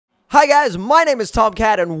Hi guys, my name is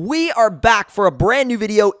Tomcat and we are back for a brand new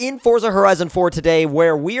video in Forza Horizon 4 today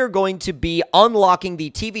where we are going to be unlocking the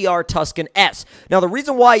TVR Tuscan S. Now the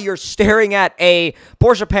reason why you're staring at a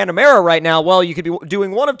Porsche Panamera right now, well, you could be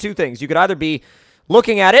doing one of two things. You could either be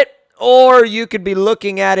looking at it or you could be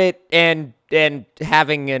looking at it and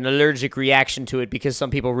having an allergic reaction to it because some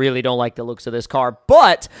people really don't like the looks of this car.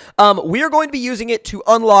 But we are going to be using it to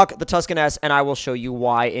unlock the Tuscan S, and I will show you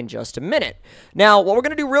why in just a minute. Now, what we're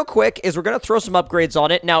going to do real quick is we're going to throw some upgrades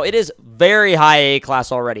on it. Now, it is very high A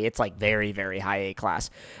class already. It's like very, very high A class.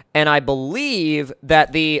 And I believe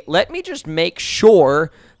that let me just make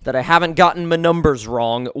sure that I haven't gotten my numbers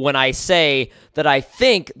wrong when I say that I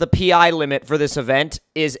think the PI limit for this event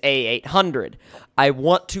is A800. I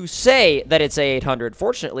want to say that it's A800.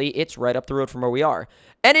 Fortunately, it's right up the road from where we are.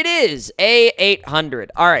 And it is A800.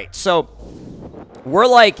 All right, so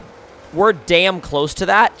we're damn close to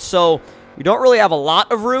that. So we don't really have a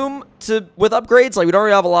lot of room with upgrades. Like, we don't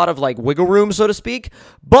really have a lot of, like, wiggle room, so to speak.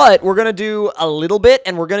 But we're going to do a little bit,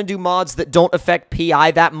 and we're going to do mods that don't affect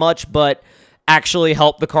PI that much, but actually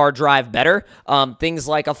help the car drive better. Things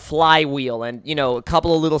like a flywheel and, you know, a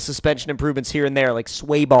couple of little suspension improvements here and there, like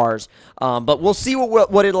sway bars. But we'll see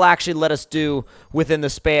what it'll actually let us do within the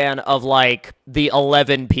span of, like, the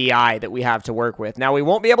 11 PI that we have to work with. Now, we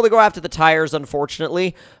won't be able to go after the tires,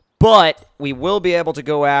 unfortunately, but we will be able to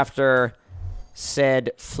go after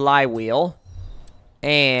said flywheel.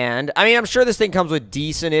 And, I mean, I'm sure this thing comes with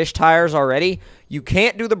decent-ish tires already. You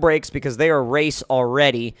can't do the brakes because they are race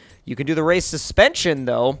already. You can do the race suspension,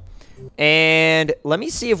 though. And let me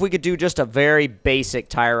see if we could do just a very basic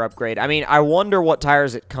tire upgrade. I mean, I wonder what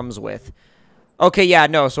tires it comes with. Okay, yeah,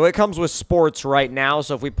 no. So it comes with sports right now.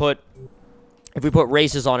 So if we put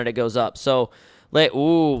races on it, it goes up. So,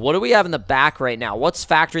 ooh, what do we have in the back right now? What's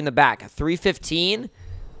factory in the back? A 315?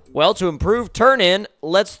 Well, to improve turn-in,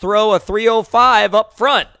 let's throw a 305 up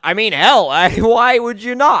front. I mean, hell, why would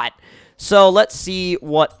you not? So let's see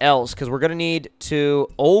what else, because we're going to need to...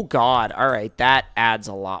 Oh, God. All right, that adds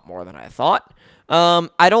a lot more than I thought. I'm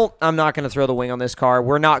not going to throw the wing on this car.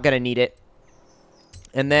 We're not going to need it.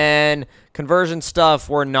 And then conversion stuff,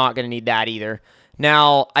 we're not going to need that either.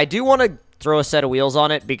 Now, I do want to throw a set of wheels on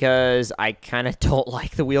it because I kind of don't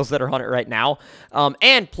like the wheels that are on it right now.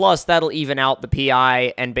 And plus, that'll even out the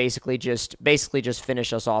PI and basically just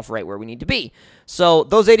finish us off right where we need to be. So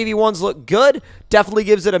those ADV ones look good. Definitely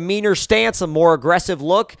gives it a meaner stance, a more aggressive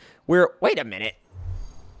look. Wait a minute.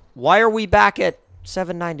 Why are we back at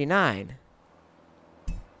 $799?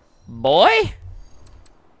 Boy?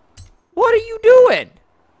 What are you doing?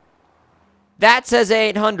 That says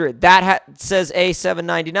A800. That says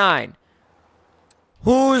A799.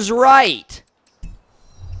 Who's right?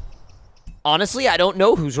 Honestly, I don't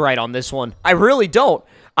know who's right on this one. I really don't.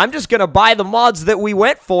 I'm just going to buy the mods that we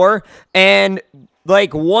went for, and,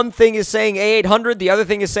 like, one thing is saying A800, the other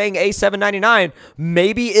thing is saying A799.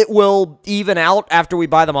 Maybe it will even out after we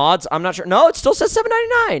buy the mods. I'm not sure. No, it still says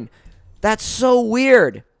 $799. That's so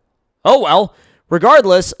weird. Oh, well.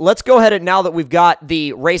 Regardless, let's go ahead and now that we've got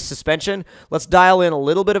the race suspension, let's dial in a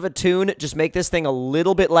little bit of a tune, just make this thing a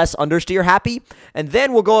little bit less understeer happy, and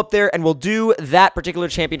then we'll go up there and we'll do that particular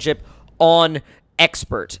championship on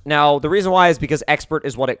Expert. Now, the reason why is because Expert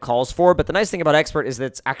is what it calls for, but the nice thing about Expert is that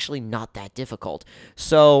it's actually not that difficult.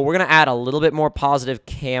 So we're going to add a little bit more positive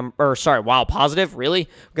positive, really?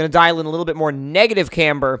 We're going to dial in a little bit more negative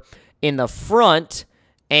camber in the front,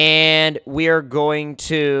 and we are going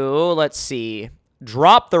to, let's see,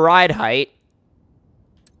 drop the ride height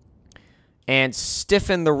and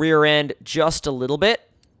stiffen the rear end just a little bit.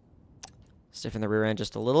 Stiffen the rear end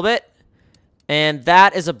just a little bit. And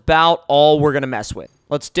that is about all we're going to mess with.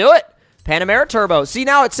 Let's do it. Panamera Turbo. See,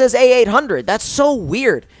 now it says A800. That's so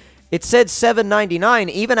weird. It said $799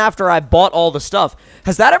 even after I bought all the stuff.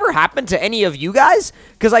 Has that ever happened to any of you guys?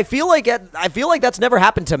 Because I feel like that's never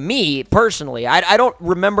happened to me personally. I don't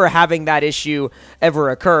remember having that issue ever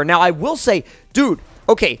occur. Now, I will say, dude,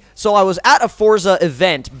 okay, so I was at a Forza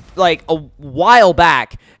event like a while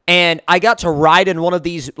back, and I got to ride in one of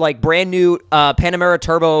these like brand new Panamera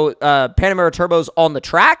Turbos on the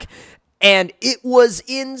track. And it was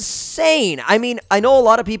insane. I mean, I know a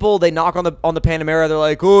lot of people, they knock on the Panamera. They're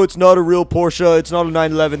like, oh, it's not a real Porsche. It's not a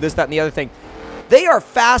 911, this, that, and the other thing. They are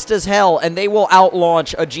fast as hell, and they will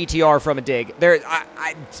outlaunch a GTR from a dig.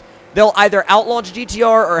 They'll either outlaunch a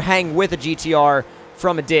GTR or hang with a GTR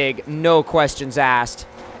from a dig. No questions asked.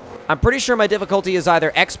 I'm pretty sure my difficulty is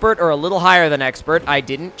either Expert or a little higher than Expert. I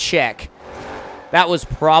didn't check. That was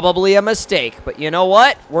probably a mistake. But you know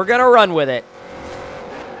what? We're going to run with it.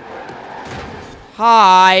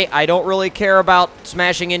 Hi, I don't really care about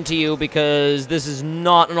smashing into you because this is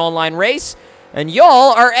not an online race, and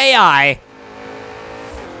y'all are AI.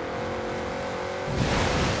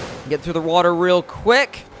 Get through the water real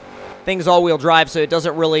quick. Thing's all-wheel drive, so it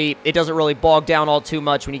doesn't really bog down all too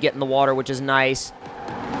much when you get in the water, which is nice.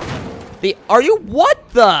 What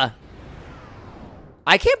the?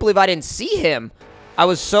 I can't believe I didn't see him. I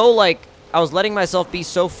was so, like, I was letting myself be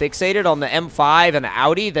so fixated on the M5 and the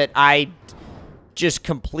Audi that I just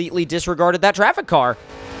completely disregarded that traffic car,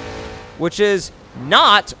 which is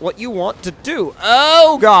not what you want to do.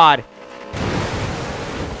 Oh, God.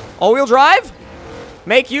 All-wheel drive?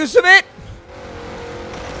 Make use of it?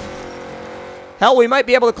 Hell, we might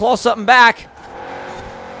be able to claw something back.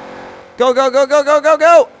 Go, go, go, go, go, go,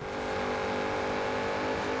 go.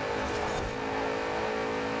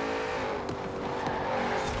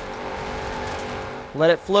 Let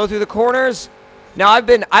it flow through the corners. Now, I've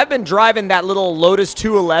been driving that little Lotus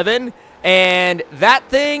 211, and that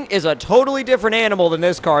thing is a totally different animal than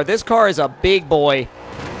this car. This car is a big boy.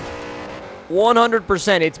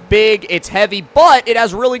 100%. It's big, it's heavy, but it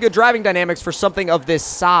has really good driving dynamics for something of this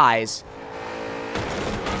size.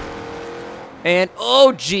 And,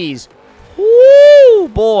 oh, geez. Woo,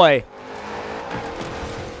 boy.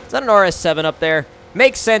 Is that an RS7 up there?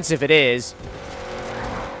 Makes sense if it is.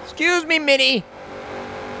 Excuse me, Minnie.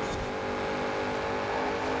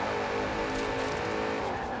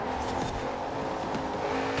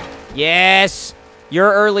 Yes!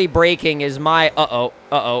 Your early braking is my... Uh-oh,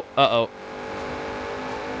 uh-oh, uh-oh.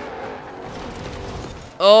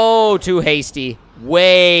 Oh, too hasty.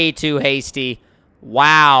 Way too hasty.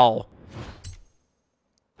 Wow.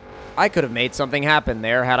 I could have made something happen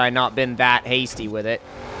there had I not been that hasty with it.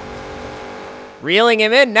 Reeling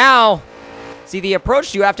him in now. See, the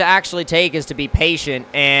approach you have to actually take is to be patient,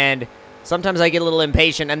 and sometimes I get a little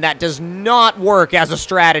impatient, and that does not work as a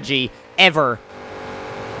strategy, ever.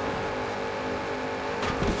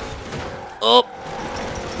 Oh.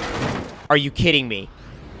 Are you kidding me?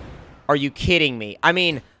 Are you kidding me? I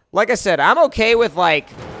mean, like I said, I'm okay with, like,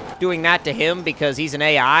 doing that to him because he's an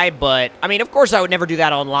AI, but, I mean, of course I would never do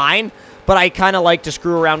that online, but I kind of like to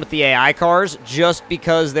screw around with the AI cars just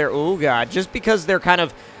because they're, oh God, just because they're kind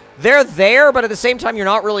of, they're there, but at the same time, you're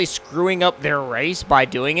not really screwing up their race by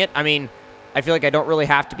doing it. I mean, I feel like I don't really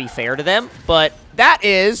have to be fair to them, but that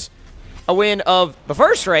is a win of the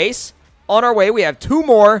first race. On our way, we have 2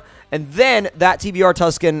 more, and then that TVR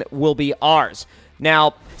Tuscan will be ours.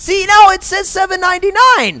 Now, see, now it says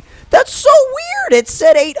 $799. That's so weird. It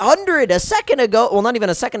said $800 a second ago. Well, not even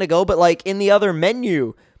a second ago, but like in the other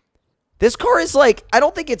menu. This car is like, I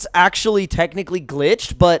don't think it's actually technically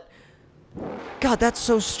glitched, but God, that's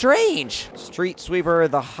so strange. Street Sweeper,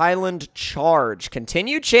 the Highland Charge.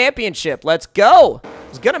 Continue championship. Let's go. I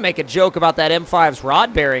was going to make a joke about that M5's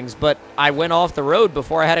rod bearings, but I went off the road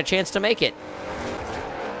before I had a chance to make it.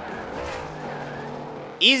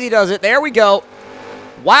 Easy does it. There we go.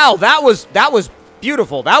 Wow, that was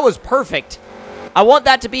beautiful. That was perfect. I want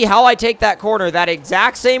that to be how I take that corner, that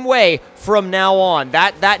exact same way from now on.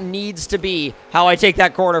 That needs to be how I take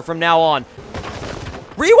that corner from now on.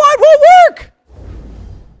 Rewind won't work!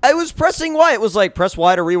 I was pressing Y. It was like, press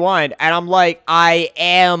Y to rewind. And I'm like, I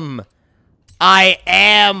am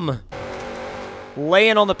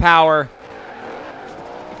laying on the power.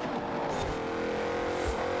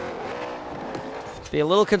 Be a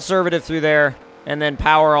little conservative through there, and then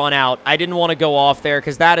power on out. I didn't want to go off there,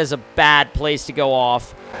 because that is a bad place to go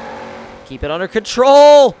off. Keep it under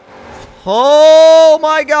control. Oh,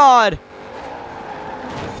 my God.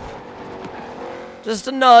 Just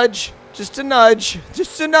a nudge. Just a nudge.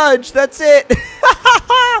 Just a nudge. That's it.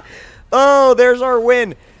 Oh, there's our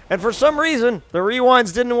win. And for some reason, the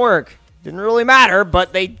rewinds didn't work. Didn't really matter,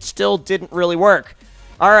 but they still didn't really work.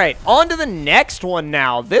 All right, on to the next one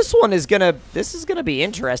now. This is gonna be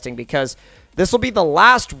interesting because this will be the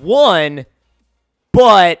last one,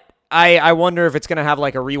 but I wonder if it's gonna have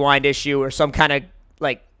like a rewind issue or some kind of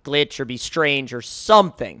like glitch or be strange or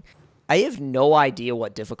something. I have no idea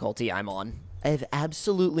what difficulty I'm on. I have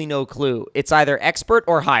absolutely no clue. It's either expert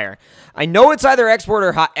or higher. I know it's either export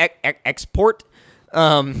or export.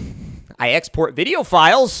 I export video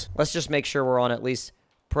files. Let's just make sure we're on at least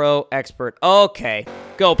Pro, Expert. Okay.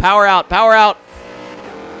 Go. Power out. Power out.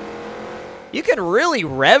 You can really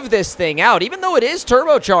rev this thing out. Even though it is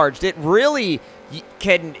turbocharged, it really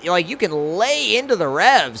can, like, you can lay into the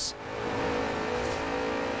revs.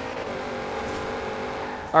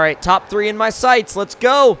 All right. Top 3 in my sights. Let's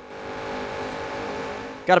go.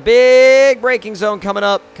 Got a big braking zone coming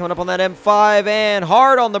up. Coming up on that M5 and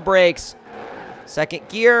hard on the brakes. Second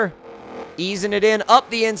gear. Easing it in up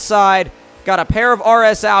the inside. Got a pair of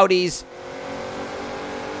RS Audis.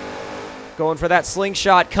 Going for that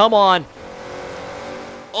slingshot. Come on.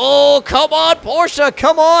 Oh, come on, Porsche.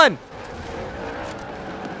 Come on.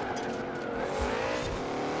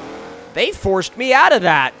 They forced me out of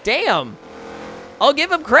that. Damn. I'll give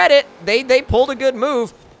them credit. They pulled a good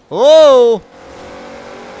move. Oh.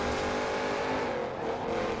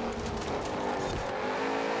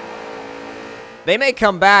 They may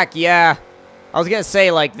come back, yeah. I was going to say,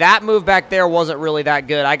 like, that move back there wasn't really that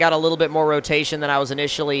good. I got a little bit more rotation than I was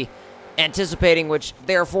initially anticipating, which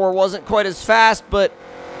therefore wasn't quite as fast, but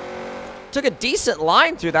took a decent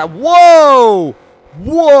line through that. Whoa!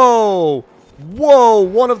 Whoa! Whoa!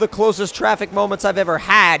 One of the closest traffic moments I've ever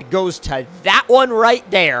had goes to that one right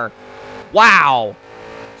there. Wow.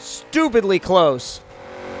 Stupidly close.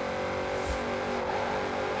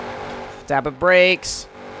 Tap of brakes.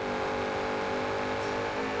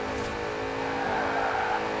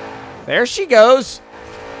 There she goes.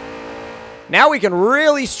 Now we can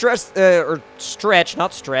really stretch the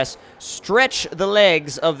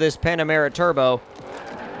legs of this Panamera Turbo.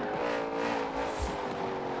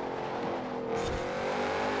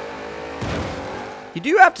 You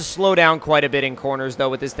do have to slow down quite a bit in corners, though,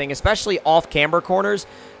 with this thing, especially off-camber corners.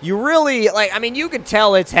 You really, like, I mean, you can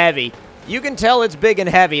tell it's heavy. You can tell it's big and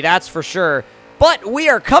heavy, that's for sure. But we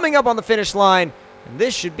are coming up on the finish line. And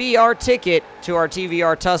this should be our ticket to our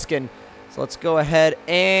TVR Tuscan. So let's go ahead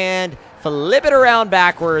and flip it around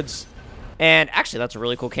backwards. And actually, that's a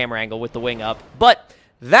really cool camera angle with the wing up. But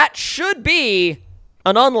that should be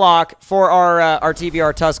an unlock for our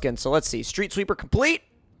TVR Tuscan. So let's see. Street sweeper complete.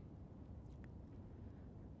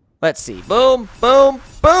 Let's see. Boom, boom,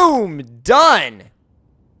 boom. Done.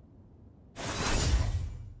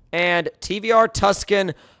 And TVR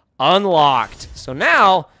Tuscan unlocked. So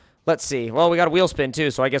now, let's see. Well, we got a wheel spin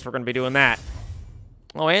too, so I guess we're going to be doing that.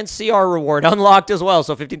 Oh, and CR reward unlocked as well,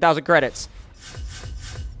 so 15,000 credits.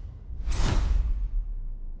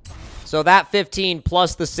 So that 15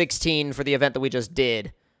 plus the 16 for the event that we just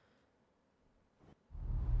did.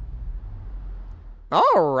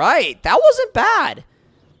 All right, that wasn't bad.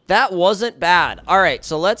 That wasn't bad. All right,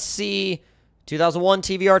 so let's see 2001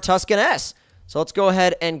 TVR Tuscan S. So let's go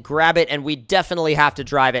ahead and grab it, and we definitely have to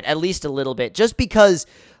drive it, at least a little bit, just because,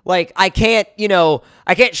 like, I can't, you know,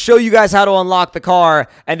 I can't show you guys how to unlock the car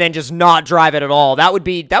and then just not drive it at all. That would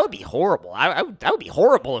be horrible. That would be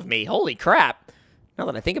horrible of me. Holy crap. Now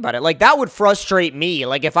that I think about it, like, that would frustrate me.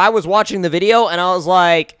 Like, if I was watching the video and I was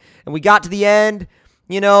like, and we got to the end,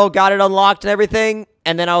 you know, got it unlocked and everything,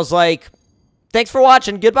 and then I was like, thanks for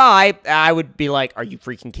watching, goodbye, I would be like, are you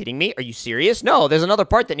freaking kidding me? Are you serious? No, there's another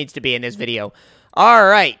part that needs to be in this video. All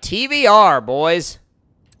right, TVR, boys.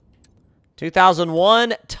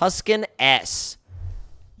 2001 Tuscan S.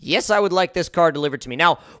 Yes, I would like this car delivered to me.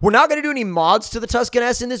 Now, we're not going to do any mods to the Tuscan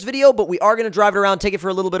S in this video, but we are going to drive it around, take it for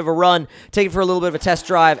a little bit of a run, take it for a little bit of a test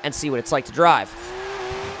drive, and see what it's like to drive.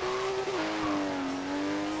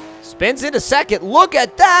 Spins into second. Look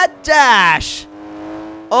at that dash.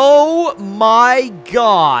 Oh my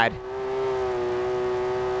God.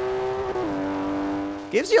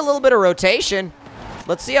 Gives you a little bit of rotation.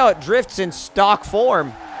 Let's see how it drifts in stock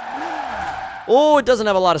form. Oh, it doesn't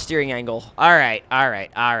have a lot of steering angle. All right, all right,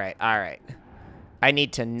 all right, all right. I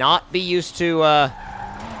need to not be used to,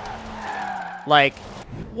 like,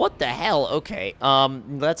 what the hell? Okay,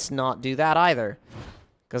 let's not do that either.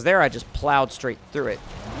 Because there I just plowed straight through it.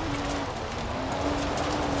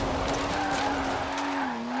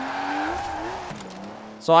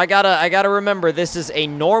 So I gotta remember, this is a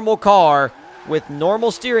normal car with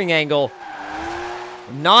normal steering angle,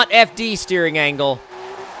 not FD steering angle.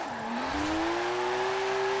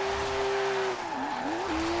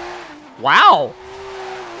 Wow.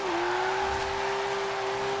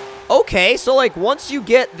 Okay, so like once you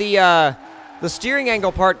get the steering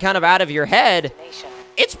angle part kind of out of your head,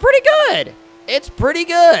 it's pretty good. It's pretty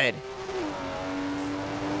good.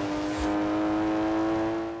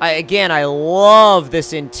 Again, I love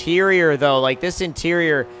this interior, though. Like, this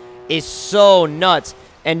interior is so nuts.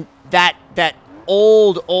 And that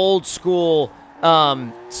old school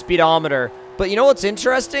speedometer. But you know what's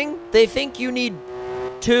interesting? They think you need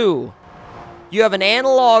two. You have an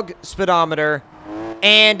analog speedometer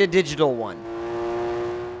and a digital one.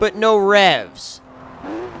 But no revs.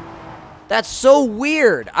 That's so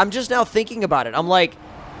weird. I'm just now thinking about it. I'm like,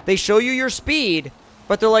 they show you your speed,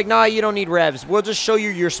 but they're like, nah, you don't need revs. We'll just show you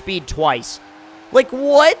your speed twice. Like,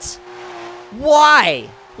 what? Why?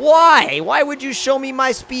 Why? Why would you show me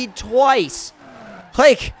my speed twice?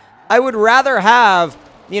 Like, I would rather have,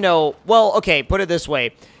 you know, well, okay, put it this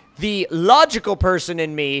way. The logical person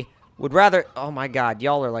in me would rather... Oh, my God.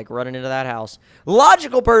 Y'all are, like, running into that house.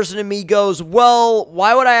 Logical person in me goes, well,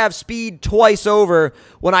 why would I have speed twice over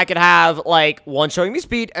when I could have, like, one showing me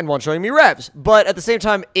speed and one showing me revs? But at the same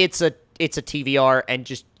time, it's a TVR, and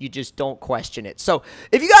you just don't question it. So,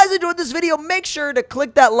 if you guys enjoyed this video, make sure to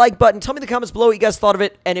click that like button. Tell me in the comments below what you guys thought of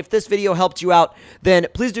it. And if this video helped you out, then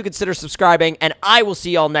please do consider subscribing. And I will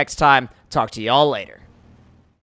see y'all next time. Talk to y'all later.